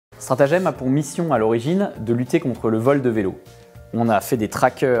Stratagem a pour mission à l'origine de lutter contre le vol de vélos. On a fait des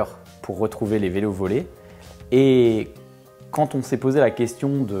trackers pour retrouver les vélos volés et quand on s'est posé la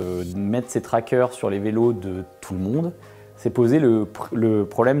question de mettre ces trackers sur les vélos de tout le monde, s'est posé le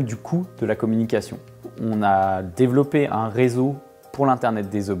problème du coût de la communication. On a développé un réseau pour l'Internet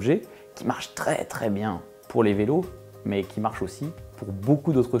des objets qui marche très bien pour les vélos, mais qui marche aussi pour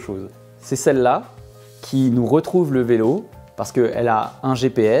beaucoup d'autres choses. C'est celle-là qui nous retrouve le vélo parce qu'elle a un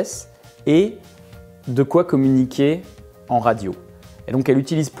GPS et de quoi communiquer en radio. Et donc elle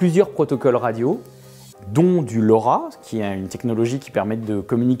utilise plusieurs protocoles radio, dont du LoRa, qui est une technologie qui permet de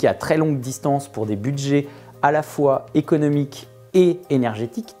communiquer à très longue distance pour des budgets à la fois économiques et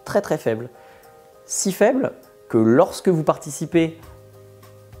énergétiques très faibles. Si faibles que lorsque vous participez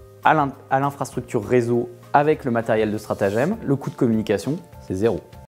à l'infrastructure réseau avec le matériel de Stratagem, le coût de communication, c'est 0.